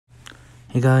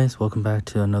Hey guys, welcome back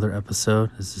to another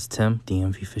episode. This is Tim,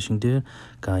 DMV Fishing Dude.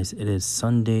 Guys, it is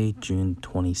Sunday, June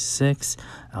 26th,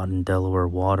 out in Delaware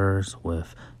waters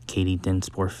with Katydid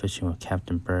sport fishing with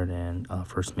Captain Bird and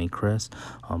First Mate Chris.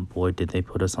 Boy, did they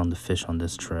put us on the fish on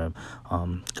this trip.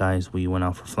 Guys, we went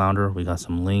out for flounder. We got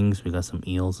some lings, we got some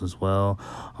eels as well.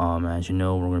 As you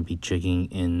know, we're going to be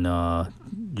jigging in...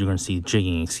 you're going to see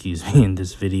jigging, in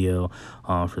this video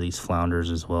for these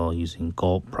flounders as well, using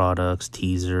Gulp products,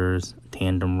 Teasers,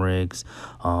 tandem rigs.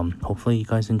 Hopefully you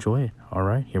guys enjoy it. All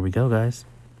right, here we go, guys.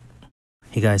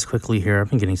 Hey guys, quickly here, I've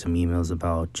been getting some emails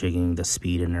about jigging, the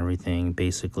speed and everything.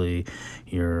 Basically,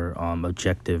 your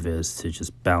objective is to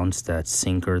just bounce that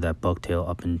sinker, that bucktail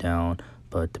up and down.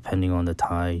 But depending on the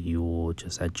tide, you will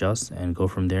just adjust and go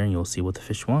from there and you'll see what the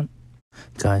fish want.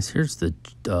 Guys, here's the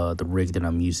rig that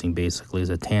I'm using. Basically, is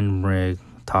a tandem rig,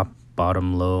 top,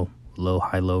 bottom, low,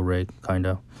 high, low rig, kind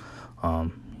of.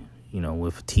 You know,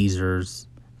 with teasers,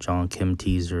 John Kim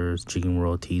teasers, Jigging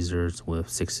World teasers with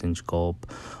 6-inch Gulp,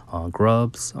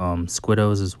 grubs,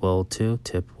 Squidos as well too,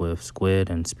 tip with squid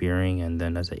and spearing, and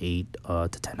then as an 8 to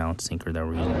 10 ounce sinker that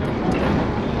we're using today.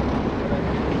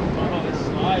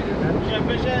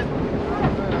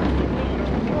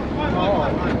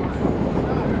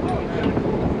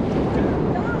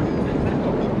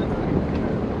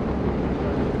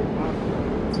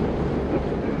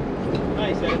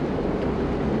 Nice,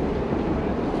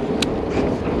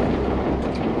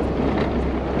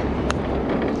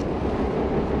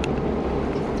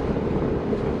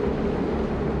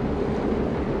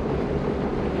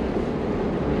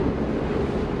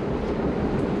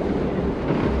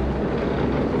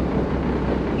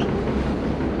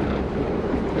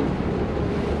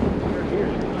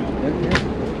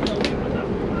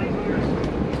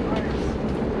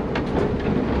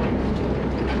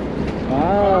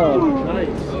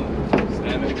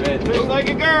 Looks like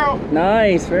a girl.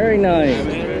 Nice, very nice.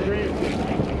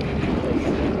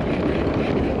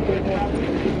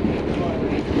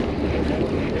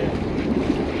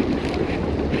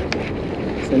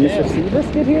 So Mr.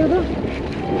 Seabiscuit here though?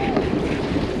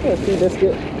 Yeah,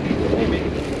 Seabiscuit.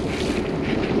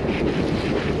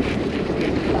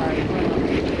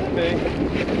 Maybe.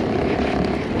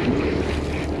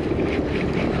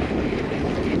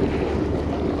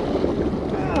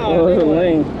 Oh, there's a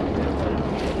ling.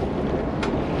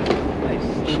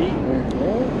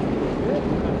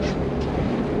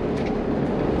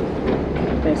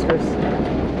 Thanks, Chris.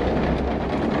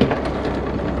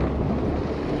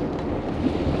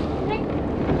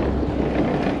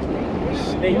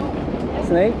 Snake.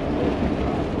 Snake?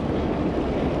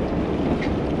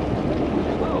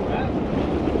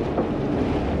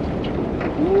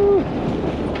 Woo.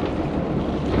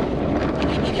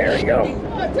 There we go.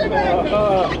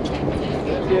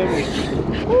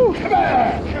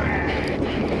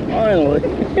 Finally.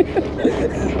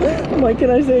 Mike, can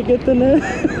I say get the net?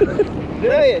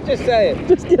 Say it, just say it.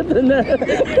 Just get the net.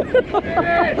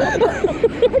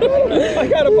 I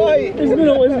got a bite. It's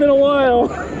been a while.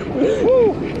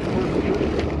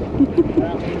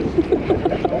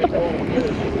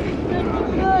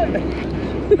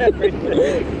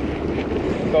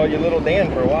 Call you Little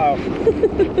Dan for a while.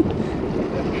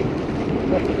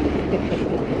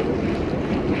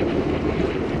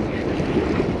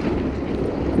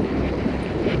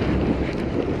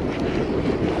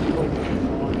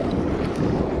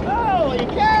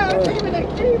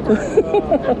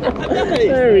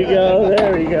 There we go,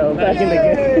 there we go. Back in the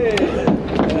game.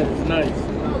 That's nice.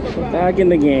 Back in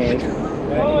the game.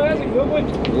 Oh, that's a good one.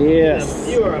 Yes.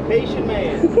 You are a patient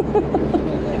man.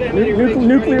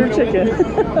 Nuclear chicken.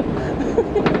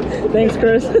 Thanks,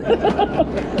 Chris.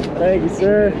 Thank you,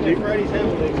 sir. Freddy's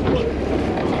heavily.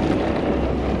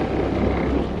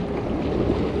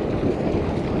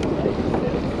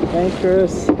 Thanks,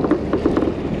 Chris.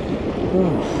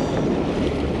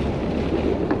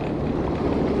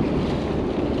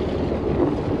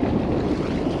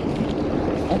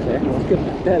 Okay, let's get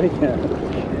that again.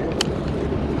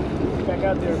 Back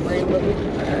out there, Braid.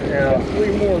 Yeah.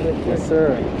 3 more. Yes,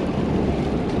 sir.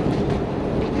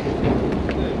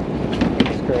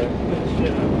 That's great.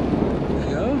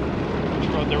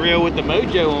 Brought the reel with the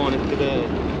mojo on it today.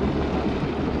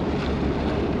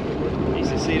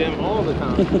 Used to see them all the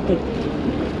time.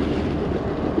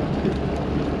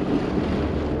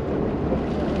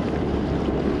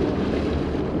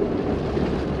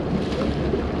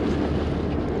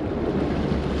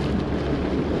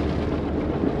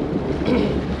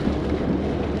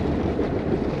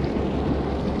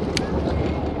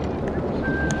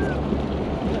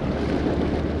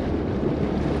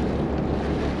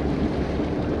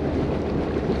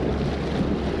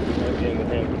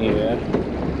 Yeah.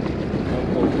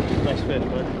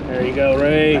 you go,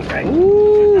 Ray.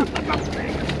 Woo.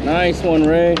 Nice one,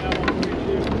 Ray.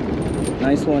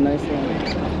 Nice one, nice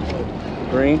one.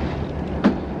 Green.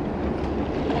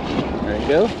 There you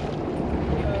go.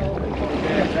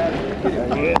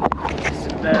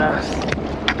 Bass.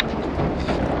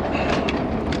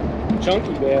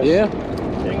 Chunky bass. Yeah.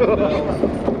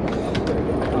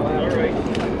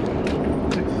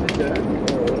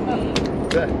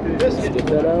 Let's Get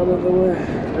that out of the way.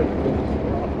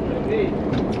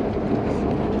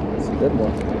 It's a good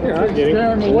one. Yeah, I get him.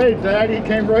 Down the way, Dad. He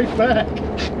came right back.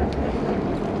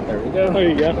 There we go. There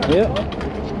you go. Yep.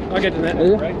 I'll get to that.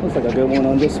 Yeah. Right? Looks like a good one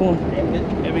on this one.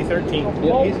 It'll be 13.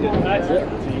 Yep. He's good. That's Yep.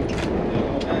 13.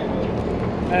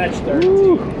 That's 13.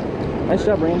 Woo. Nice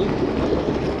job, Randy.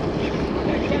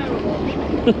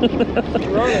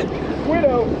 Running.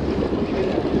 Squido.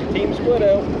 Team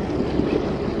Squido.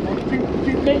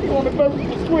 Keep making on the boat with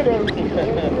the Squido.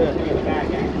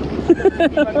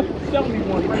 Sell me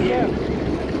one right now.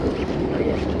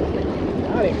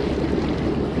 Got him.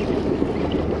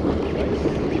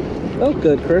 Oh,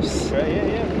 good, Chris. Right,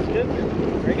 yeah, that's good.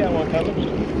 We got one coming.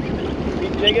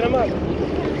 Keep digging them up.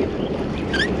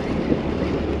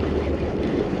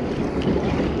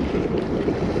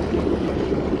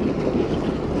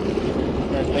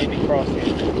 Nice baby cross here.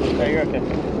 There you're okay.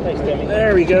 Thanks, Timmy.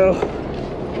 There we go.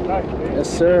 Yes,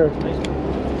 sir.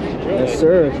 Yes,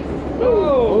 sir.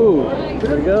 Ooh,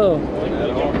 there we go.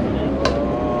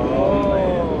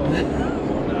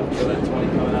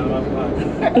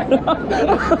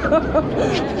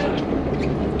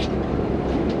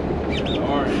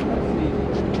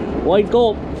 White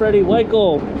gulp, Freddie, white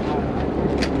gulp.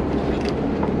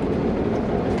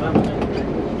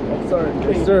 Sorry.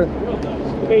 Yes, sir.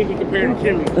 Baby compared to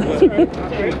Timmy.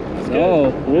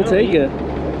 Oh, we'll take it.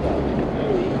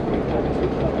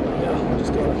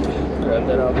 Just grab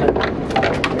that out there.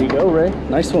 There you go, Ray.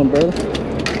 Nice one, brother.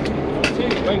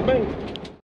 Bang, bang.